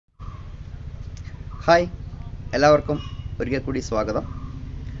Hi, എല്ലാവർക്കും ഒരിക്കൽ കൂടി സ്വാഗതം.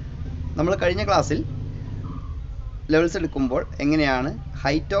 നമ്മൾ കഴിഞ്ഞ ക്ലാസ്സിൽ ലെവൽസ് എടുക്കുമ്പോൾ എങ്ങനെയാണ്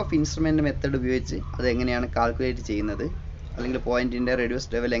ഹൈറ്റ് ഓഫ് ഇൻസ്ട്രുമെൻ്റ് മെത്തേഡ് ഉപയോഗിച്ച് അത് എങ്ങനെയാണ് കാൽക്കുലേറ്റ് ചെയ്യുന്നത്, അല്ലെങ്കിൽ പോയിൻറ്റിൻ്റെ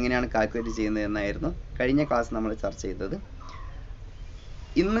റെഡ്യൂസ് ലെവൽ എങ്ങനെയാണ് കാൽക്കുലേറ്റ് ചെയ്യുന്നത് എന്നായിരുന്നു കഴിഞ്ഞ ക്ലാസ് നമ്മൾ ചർച്ച ചെയ്തത്.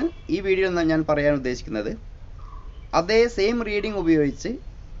 ഇന്ന് ഈ വീഡിയോയിൽ ഞാൻ പറയാൻ ഉദ്ദേശിക്കുന്നത് അതേ സെയിം റീഡിംഗ് ഉപയോഗിച്ച്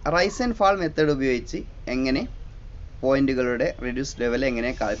റൈസ് ആൻഡ് ഫാൾ മെത്തേഡ് ഉപയോഗിച്ച് എങ്ങനെ പോയിൻറ്റുകളുടെ റെഡ്യൂസ് ലെവൽ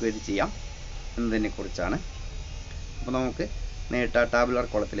എങ്ങനെ കാൽക്കുലേറ്റ് ചെയ്യാം എന്നതിനെക്കുറിച്ചാണ്. അപ്പോൾ നമുക്ക് നേരിട്ട് ടാബുലർ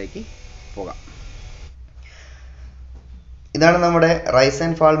കോളത്തിലേക്ക് പോകാം. ഇതാണ് നമ്മുടെ റൈസ്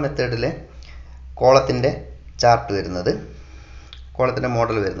ആൻഡ് ഫാൾ മെത്തേഡിലെ കോളത്തിൻ്റെ ചാർട്ട് വരുന്നത്, കോളത്തിൻ്റെ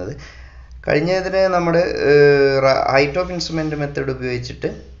മോഡൽ വരുന്നത്. കഴിഞ്ഞതിന് നമ്മുടെ ഹൈറ്റ് ഓഫ് ഇൻസ്ട്രുമെൻ്റ് മെത്തേഡ് ഉപയോഗിച്ചിട്ട്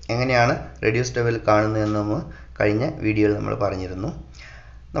എങ്ങനെയാണ് റെഡ്യൂസ് ലെവൽ കാണുന്നതെന്ന് നമ്മൾ കഴിഞ്ഞ വീഡിയോയിൽ നമ്മൾ പറഞ്ഞിരുന്നു.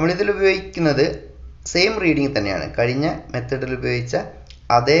 നമ്മളിതിൽ ഉപയോഗിക്കുന്നത് സെയിം റീഡിംഗ് തന്നെയാണ്. കഴിഞ്ഞ മെത്തേഡിൽ ഉപയോഗിച്ച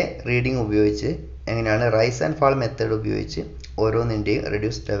അതേ റീഡിംഗ് ഉപയോഗിച്ച് എങ്ങനെയാണ് റൈസ് ആൻഡ് ഫാൾ മെത്തേഡ് ഉപയോഗിച്ച് ഓരോന്നിൻ്റെയും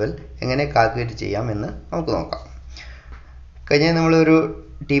റെഡ്യൂസ് ലെവൽ എങ്ങനെ കാൽക്കുലേറ്റ് ചെയ്യാം എന്ന് നമുക്ക് നോക്കാം. കഴിഞ്ഞ നമ്മളൊരു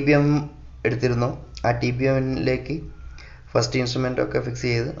TBM എടുത്തിരുന്നു. ആ TBMലേക്ക് ഫസ്റ്റ് ഇൻസ്ട്രുമെൻ്റ് ഒക്കെ ഫിക്സ്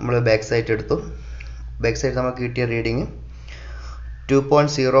ചെയ്ത് നമ്മൾ ബാക്ക് സൈഡ് എടുത്തു. ബാക്ക് സൈഡ് നമുക്ക് കിട്ടിയ റീഡിങ്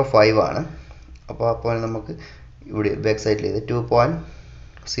 2.05 ആണ്. അപ്പോൾ നമുക്ക് ഇവിടെ ബാക്ക് സൈഡിൽ ചെയ്ത്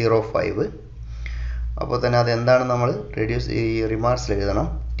 2.05. അപ്പോൾ തന്നെ അതെന്താണ് നമ്മൾ ഈ റിമാർക്സിൽ എഴുതണം.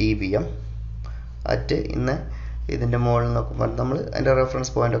 TBM അറ്റ് ഇന്ന് ഇതിൻ്റെ മുകളിൽ നോക്കുമ്പോൾ നമ്മൾ അതിൻ്റെ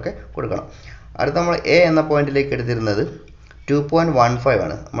റെഫറൻസ് പോയിൻ്റൊക്കെ കൊടുക്കണം. അടുത്ത നമ്മൾ A എന്ന പോയിന്റിലേക്ക് എടുത്തിരുന്നത് 2.15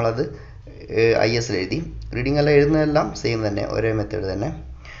 ആണ്. നമ്മളത് ISൽ എഴുതി. റീഡിംഗ് എല്ലാം എഴുതുന്നതെല്ലാം സെയിം തന്നെ, ഒരേ മെത്തേഡ് തന്നെ.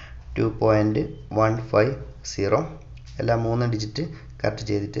 2.150 എല്ലാം 3 ഡിജിറ്റ് കറക്റ്റ്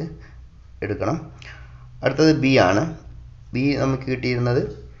ചെയ്തിട്ട് എടുക്കണം. അടുത്തത് B ആണ്. B നമുക്ക് കിട്ടിയിരുന്നത്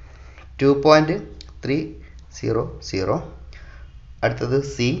 2.300. അടുത്തത്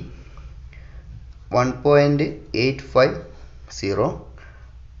C 1.850.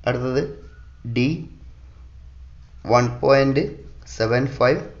 അടുത്തത് D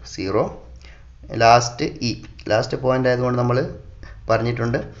 1.750. Last E. Last point ആയതുകൊണ്ട് നമ്മൾ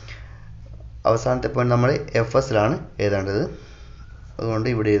പറഞ്ഞിട്ടുണ്ട് അവസാനത്തെ പോയിൻ്റ് നമ്മൾ FSലാണ് എഴുതേണ്ടത്. അതുകൊണ്ട്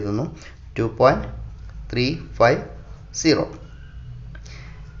ഇവിടെ എഴുതുന്നു 2.350.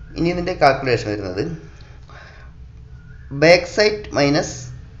 ഇനി ഇതിൻ്റെ കാൽക്കുലേഷൻ വരുന്നത് back side minus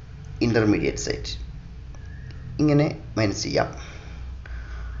intermediate side, ഇങ്ങനെ മൈനസ് ചെയ്യാം.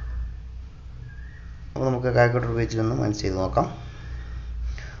 അപ്പോൾ നമുക്ക് കാൽക്കുലേറ്റർ ഉപയോഗിച്ചിട്ടൊന്ന് മൈനസ് ചെയ്ത് നോക്കാം.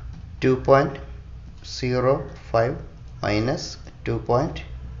 2.05 മൈനസ്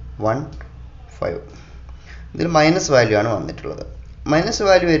 2.15. ഇതിൽ മൈനസ് വാല്യൂ ആണ് വന്നിട്ടുള്ളത്. മൈനസ്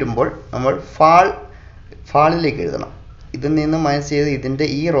വാല്യൂ വരുമ്പോൾ നമ്മൾ ഫാളിലേക്ക് എഴുതണം. ഇതിൽ നിന്ന് മൈനസ് ചെയ്ത് ഇതിൻ്റെ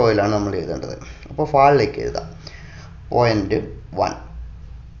ഈ റോയിലാണ് നമ്മൾ എഴുതേണ്ടത്. അപ്പോൾ ഫാളിലേക്ക് എഴുതാം. 0.1.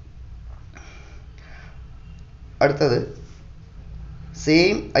 അടുത്തത്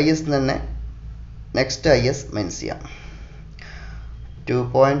സെയിം IS തന്നെ നെക്സ്റ്റ് IS മൈനസ് ചെയ്യാം.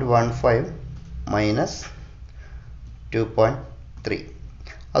 2.15 മൈനസ് 2.3.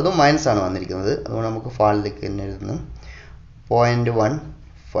 അതും മൈനസ് ആണ് വന്നിരിക്കുന്നത്. അതുകൊണ്ട് നമുക്ക് ഫാളിലേക്ക് തന്നെ എഴുതുന്നു.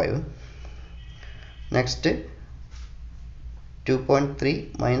 0.15. Next 2.3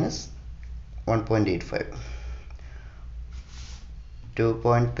 minus 1.85.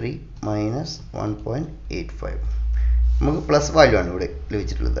 2.3 മൈനസ് 1.85. നമുക്ക് പ്ലസ് വാല്യൂ ആണ് ഇവിടെ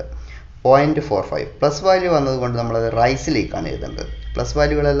ലഭിച്ചിട്ടുള്ളത്. 0.45. പ്ലസ് വാല്യൂ വന്നതുകൊണ്ട് നമ്മളത് റൈസിലേക്കാണ് എഴുതേണ്ടത്. Plus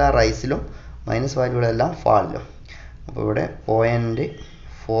വാല്യൂകളെല്ലാം റൈസിലും minus വാല്യൂകളെല്ലാം ഫാളിലും. അപ്പോൾ ഇവിടെ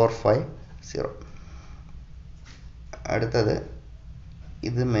 0.450. അടുത്തത്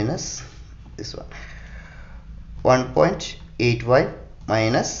ഇത് മൈനസ് ദിസ് 1.85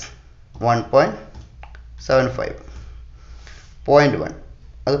 മൈനസ് 1.75. 0.1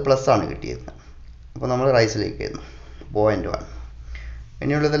 അത് പ്ലസ് ആണ് കിട്ടിയത്. അപ്പോൾ നമ്മൾ റൈസിലേക്ക് എഴുതുന്നു 0.1.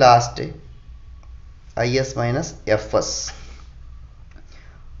 ഇനിയുള്ളത് last IS minus FS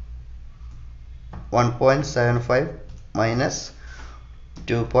 1.75 minus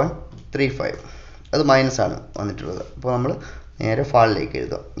 2.35. അത് മൈനസ് ആണ് വന്നിട്ടുള്ളത്. അപ്പോൾ നമ്മൾ നേരെ ഫാളിലേക്ക്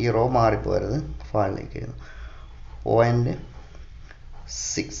എഴുതുക. ഈ റോ മാറിപ്പോരുത്, ഫാളിലേക്ക് എഴുതും.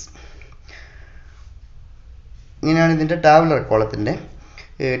 0.6. ഇങ്ങനെയാണ് ഇതിൻ്റെ ടാബുലർ കോളത്തിൻ്റെ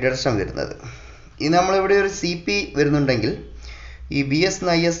ഡിറക്ഷൻ വരുന്നത്. ഇനി നമ്മളിവിടെ ഒരു CP വരുന്നുണ്ടെങ്കിൽ ഈ BS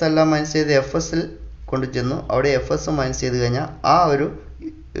എന്ന് IS എല്ലാം മൈനസ് ചെയ്ത് FSൽ കൊണ്ടു ചെന്നു. അവിടെ FS മൈനസ് ചെയ്ത് കഴിഞ്ഞാൽ ആ ഒരു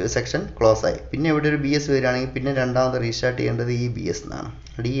സെക്ഷൻ ക്ലോസ് ആയി. പിന്നെ ഇവിടെ ഒരു BS വരികയാണെങ്കിൽ പിന്നെ രണ്ടാമത് റീസ്റ്റാർട്ട് ചെയ്യേണ്ടത് ഈ BS എന്നാണ്.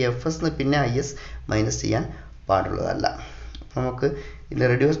 ഈ FS പിന്നെ IS മൈനസ് ചെയ്യാൻ പാടുള്ളതല്ല. നമുക്ക് ഇതിൻ്റെ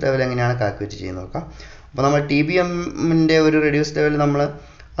റെഡ്യൂസ് ലെവൽ എങ്ങനെയാണ് കാൽക്കുലേറ്റ് ചെയ്ത് നോക്കാം. അപ്പോൾ നമ്മൾ TBMൻ്റെ ഒരു റെഡ്യൂസ് ലെവൽ നമ്മൾ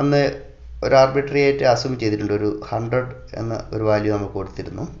അന്ന് ഒരു ആർബിട്രറി ആയിട്ട് അസ്യൂം ചെയ്തിട്ടുണ്ട്. ഒരു 100 എന്ന ഒരു വാല്യൂ നമുക്ക്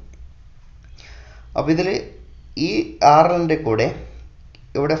കൊടുത്തിരുന്നു. അപ്പോൾ ഇതിൽ ഈ RLൻ്റെ കൂടെ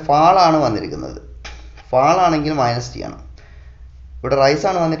ഇവിടെ ഫാളാണ് വന്നിരിക്കുന്നത്. ഫാളാണെങ്കിൽ മൈനസ് ചെയ്യണം. ഇവിടെ റൈസ്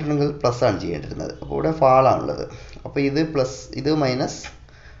ആണ് വന്നിട്ടുണ്ടെങ്കിൽ പ്ലസ് ആണ് ചെയ്യേണ്ടിരുന്നത്. അപ്പോൾ ഇവിടെ ഫാളാണുള്ളത്. അപ്പോൾ ഇത് പ്ലസ്, ഇത് മൈനസ്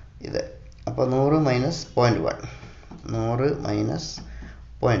ഇത്. അപ്പോൾ 100 മൈനസ് 0.1, 100 മൈനസ്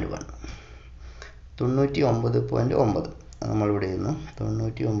 0.1, 99.9 നമ്മളിവിടെ ഇരുന്നു,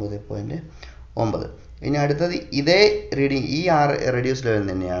 99.9. ഇനി അടുത്തത് ഇതേ റീഡിങ്, ഈ റെഡ്യൂസ് ലെവൽ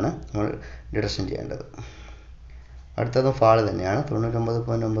തന്നെയാണ് നമ്മൾ ഡിഡക്ഷൻ ചെയ്യേണ്ടത്. അടുത്തതും ഫാള് തന്നെയാണ്,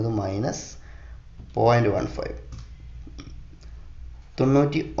 99.9 മൈനസ് 0.15,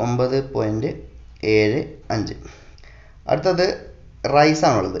 99.75. അടുത്തത് റൈസ്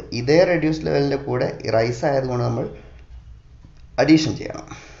ആണുള്ളത്. ഇതേ റെഡ്യൂസ് ലെവലിൻ്റെ കൂടെ റൈസ് ആയതുകൊണ്ട് നമ്മൾ അഡീഷൻ ചെയ്യണം.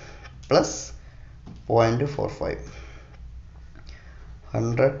 പ്ലസ് 0.45,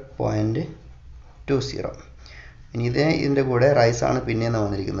 100.20. ഇനി ഇതിൻ്റെ കൂടെ റൈസ് ആണ് പിന്നെയാണ്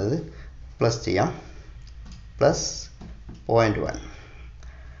വന്നിരിക്കുന്നത്, പ്ലസ് ചെയ്യാം. പ്ലസ് 0.1,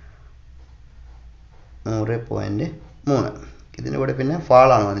 100.3. ഇതിൻ്റെ കൂടെ പിന്നെ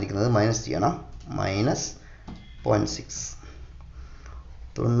ഫാളാണ് വന്നിരിക്കുന്നത്, മൈനസ് ചെയ്യണം. മൈനസ് 0.6,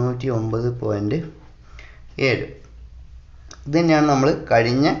 99.7. ഇത് തന്നെയാണ് നമ്മൾ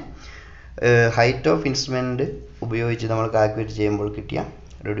കഴിഞ്ഞ ഹൈറ്റ് ഓഫ് ഇൻസ്ട്രുമെൻ്റ് ഉപയോഗിച്ച് നമ്മൾ കാൽക്കുലേറ്റ് ചെയ്യുമ്പോൾ കിട്ടിയ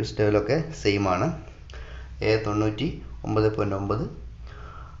റെഡ്യൂസ് ലെവലൊക്കെ സെയിം ആണ്. A 99.9,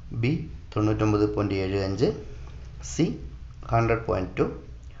 B 99.75, C 100.2,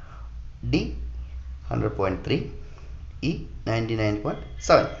 D 100.3, E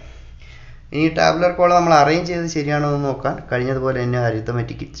 99.7. ഇനി ടാബുലർ കോളം നമ്മൾ അറേഞ്ച് ചെയ്ത് ശരിയാണോ എന്ന് നോക്കാൻ കഴിഞ്ഞതുപോലെ തന്നെ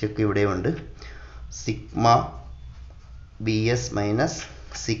അരിത്തമെറ്റിക് ചെക്ക് ഇവിടെയുണ്ട്. Sigma BS minus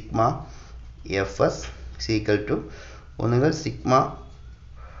sigma FS equal to ഒന്നുകിൽ സിഗ്മ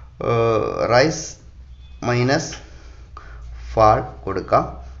റൈസ് മൈനസ് ഫാൾ കൊടുക്കാം,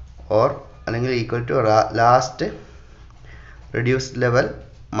 ഓർ അല്ലെങ്കിൽ equal to last reduce level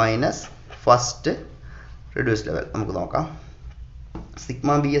minus first reduce level. നമുക്ക് നോക്കാം. സിഗ്മ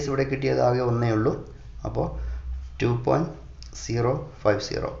BS ഇവിടെ കിട്ടിയത് ആകെ ഒന്നേ ഉള്ളൂ. അപ്പോൾ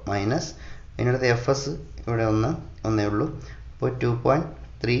 2.050 മൈനസ് ഇതിനടുത്ത് FS ഇവിടെ ഒന്നേ ഉള്ളൂ. അപ്പോൾ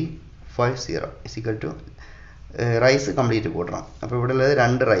 2.350 ഇസിക്കൽ ടു റൈസ് കംപ്ലീറ്റ് കൂട്ടണം. അപ്പോൾ ഇവിടെ ഉള്ളത്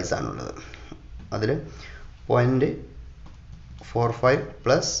 2 റൈസ് ആണുള്ളത്. അതിൽ 0.45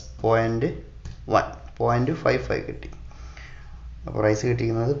 പ്ലസ് 0.55 കിട്ടി. അപ്പോൾ റൈസ്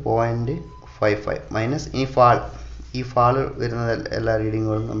കിട്ടിയിരിക്കുന്നത് 0.55 മൈനസ് ഈ ഫാൾ വരുന്ന എല്ലാ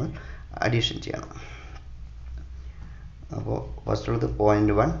റീഡിങ്ങുകളും നമ്മൾ അഡീഷൻ ചെയ്യണം. അപ്പോൾ ഫസ്റ്റ് ഉള്ളത്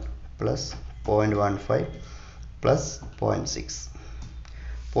 0.1 പ്ലസ് 0.15 പ്ലസ് 0.6,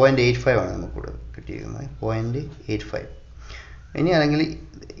 0.85 ആണ് നമുക്കിവിടെ കിട്ടിയിരിക്കുന്നത്, 0.85. ഇനി അല്ലെങ്കിൽ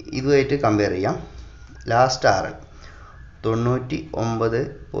ഇതുമായിട്ട് കമ്പയർ ചെയ്യാം. Last RL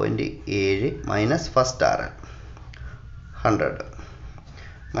 99.7 minus first RL 100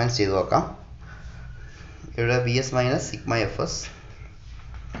 minus ചെയ്ത് നോക്കാം. ഇവിടെ BS minus sigma FS,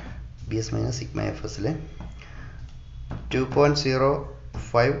 BS minus sigma FSൽ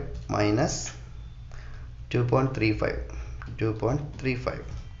 2.05 minus 2.35,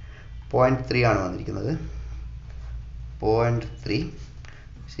 0.3 ആണ് വന്നിരിക്കുന്നത്. 0.3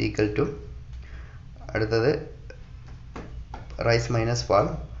 ഈക്വൽ ടു അടുത്തത് റൈസ് മൈനസ് ഫാൾ.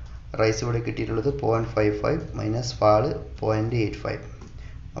 റൈസ് ഇവിടെ കിട്ടിയിട്ടുള്ളത് 0.55 മൈനസ് ഫാൾ 0.85.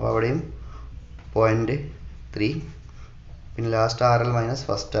 അപ്പോൾ അവിടെയും 0.3. പിന്നെ last RL minus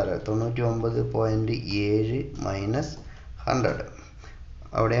first RL 99.7 minus 100.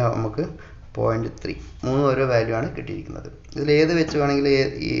 അവിടെ നമുക്ക് 0.3. 3 ഓരോ വാല്യൂ ആണ് കിട്ടിയിരിക്കുന്നത്. ഇതിൽ ഏത് വെച്ച് വേണമെങ്കിൽ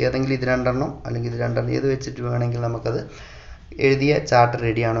ഏതെങ്കിലും ഇത് രണ്ടെണ്ണം അല്ലെങ്കിൽ ഇത് രണ്ടെണ്ണം ഏത് വെച്ചിട്ട് വേണമെങ്കിൽ നമുക്കത് എഴുതിയ ചാർട്ട്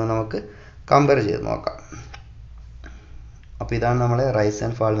റെഡിയാണോ നമുക്ക് കമ്പയർ ചെയ്ത് നോക്കാം. അപ്പോൾ ഇതാണ് നമ്മളെ റൈസ്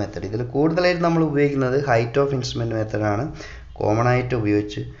ആൻഡ് ഫാൾ മെത്തേഡ്. ഇതിൽ കൂടുതലായിട്ട് നമ്മൾ ഉപയോഗിക്കുന്നത് ഹൈറ്റ് ഓഫ് ഇൻസ്ട്രുമെൻറ്റ് മെത്തേഡാണ് കോമൺ ആയിട്ട്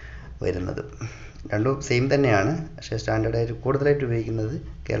ഉപയോഗിച്ച് വരുന്നത്. രണ്ടും സെയിം തന്നെയാണ്, പക്ഷേ സ്റ്റാൻഡേർഡായിട്ട് കൂടുതലായിട്ട് ഉപയോഗിക്കുന്നത്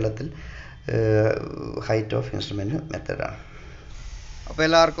കേരളത്തിൽ ഹൈറ്റ് ഓഫ് ഇൻസ്ട്രുമെൻറ്റ് മെത്തേഡാണ്. അപ്പോൾ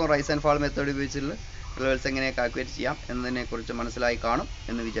എല്ലാവർക്കും റൈസ് ആൻഡ് ഫാൾ മെത്തേഡ് ഉപയോഗിച്ചുള്ള ലെവൽസ് എങ്ങനെ കാൽക്കുലേറ്റ് ചെയ്യാം എന്നതിനെക്കുറിച്ച് മനസ്സിലായി കാണും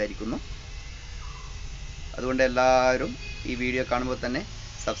എന്ന് വിചാരിക്കുന്നു. അതുകൊണ്ട് എല്ലാവരും ഈ വീഡിയോ കാണുമ്പോൾ തന്നെ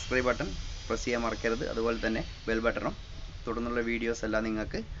സബ്സ്ക്രൈബ് ബട്ടൺ പ്രസ് ചെയ്യാൻ മറക്കരുത്. അതുപോലെ തന്നെ ബെൽ ബട്ടണും, തുടർന്നുള്ള വീഡിയോസ് എല്ലാം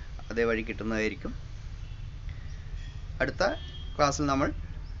നിങ്ങൾക്ക് അതേ വഴി കിട്ടുന്നതായിരിക്കും. അടുത്ത ക്ലാസ്സിൽ നമ്മൾ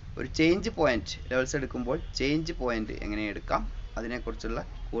ഒരു ചേഞ്ച് പോയിന്റ് ലെവൽസ് എടുക്കുമ്പോൾ ചേഞ്ച് പോയിന്റ് എങ്ങനെ എടുക്കാം അതിനെക്കുറിച്ചുള്ള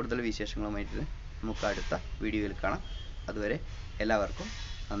കൂടുതൽ വിശേഷങ്ങളുമായിട്ട് നമുക്ക് അടുത്ത വീഡിയോയിൽ കാണാം. അതുവരെ എല്ലാവർക്കും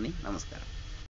നന്ദി, നമസ്കാരം.